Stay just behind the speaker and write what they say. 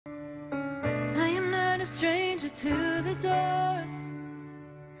a stranger to the door.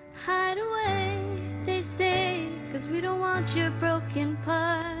 Hide away, they say, 'cause we don't want your broken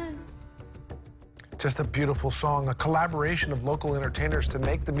part. Just a beautiful song, a collaboration of local entertainers to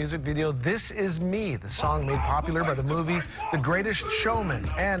make the music video This Is Me, the song made popular by the movie The Greatest Showman,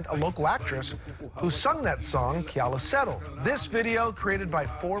 and a local actress who sung that song, Kiala Settle. This video created by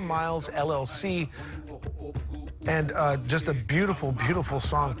 4 Miles LLC, and just a beautiful, beautiful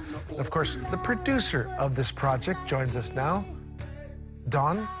song. And of course, the producer of this project joins us now,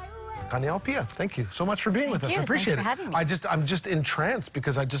 Dawn Pia. Thank you so much for being with us. I appreciate it. I'm just entranced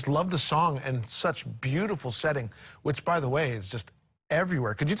because I just love the song and such beautiful setting, which, by the way, is just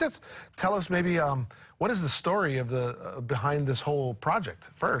everywhere. Could you just tell us maybe what is the story of the behind this whole project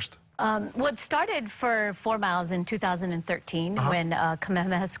first? Well, it started for 4 Miles in 2013 when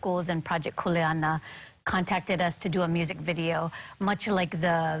Kamehameha Schools and Project Kuleana contacted us to do a music video, much like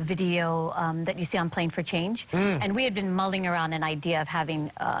the video that you see on Playing for Change. And we had been mulling around an idea of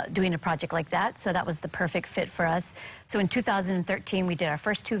having doing a project like that, so that was the perfect fit for us. So in 2013, we did our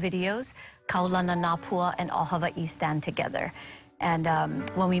first 2 videos, Kaulana Napua and All Hawaii Stand Together. And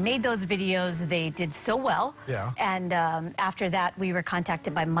when we made those videos, they did so well. Yeah. And after that, we were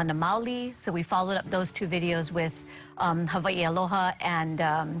contacted by Mana Maoli, so we followed up those 2 videos with Hawaii Aloha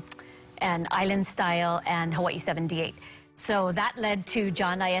and Island Style and Hawaii 78. So that led to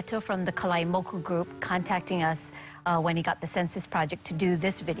John Aieto from the Kalaimoku group contacting us when he got the Census Project to do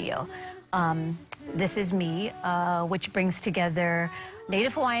this video. This Is Me, which brings together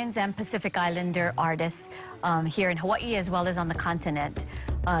Native Hawaiians and Pacific Islander artists here in Hawaii as well as on the continent,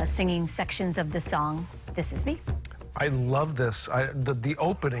 singing sections of the song, This Is Me. I love this. The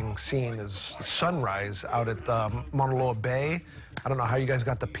opening scene is sunrise out at Mauna Loa Bay. I don't know how you guys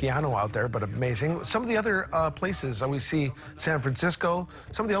got the piano out there, but amazing. Some of the other places, we see San Francisco,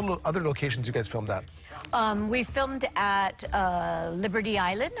 some of the other locations you guys filmed at. We filmed at Liberty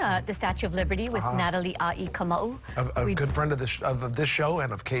Island, the Statue of Liberty, with Natalie Ai Kamau. A good friend of this show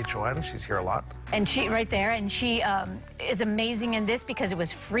and of KHON. She's here a lot. And she, right there, and she is amazing in this because it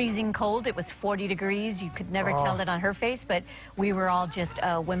was freezing cold. It was 40 degrees. You could never tell it on her face, but we were all just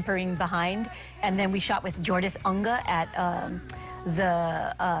whimpering behind. And then we shot with Jordis Unga at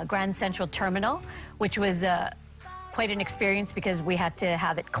the Grand Central Terminal, which was quite an experience because we had to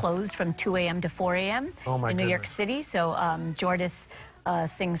have it closed from 2 a.m. to 4 a.m. in New York City. So Jordis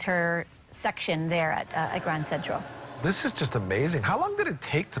sings her section there at Grand Central. This is just amazing. How long did it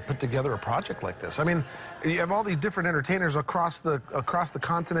take to put together a project like this? I mean, you have all these different entertainers across the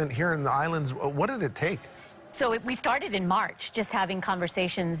continent, here in the islands. What did it take? So we started in March, just having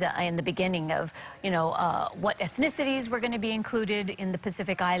conversations in the beginning of, what ethnicities were going to be included in the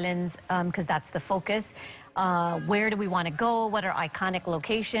Pacific Islands, because that's the focus. Where do we want to go? What are iconic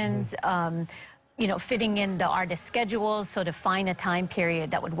locations? Fitting in the artist schedules, so to find a time period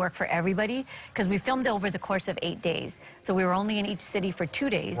that would work for everybody, because we filmed over the course of 8 days. So we were only in each city for 2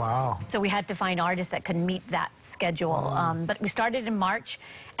 days. Wow. So we had to find artists that could meet that schedule. But we started in March,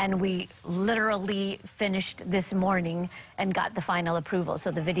 and we literally finished this morning and got the final approval.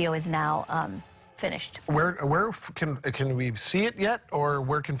 So the video is now finished. Where can we see it yet, or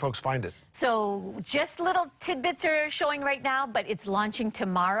where can folks find it? So just little tidbits are showing right now, but it's launching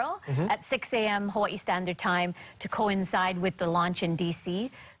tomorrow at 6 a.m. Hawaii Standard Time to coincide with the launch in D.C.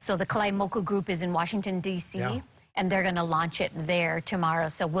 So the Kalaimoku group is in Washington, D.C., and they're going to launch it there tomorrow.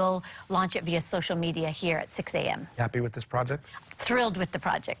 So we'll launch it via social media here at 6 a.m. Happy with this project? Thrilled with the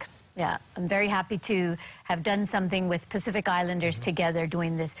project. Yeah, I'm very happy to have done something with Pacific Islanders together,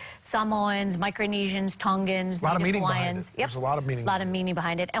 doing this. Samoans, Micronesians, Tongans, Native Hawaiians. There's a lot of meaning. A lot of meaning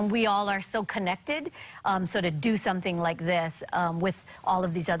behind it, and we all are so connected. So to do something like this with all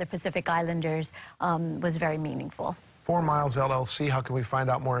of these other Pacific Islanders was very meaningful. 4 Miles LLC. How can we find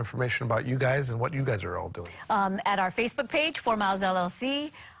out more information about you guys and what you guys are all doing? At our Facebook page, 4 Miles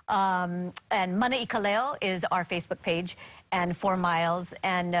LLC. And Mana Ikaleo is our Facebook page, and 4 Miles,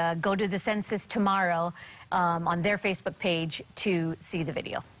 and go to the Census tomorrow on their Facebook page to see the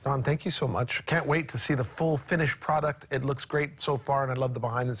video. Dawn, thank you so much. Can't wait to see the full finished product. It looks great so far, and I love the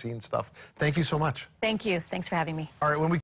behind-the-scenes stuff. Thank you so much. Thank you. Thanks for having me. All right, when we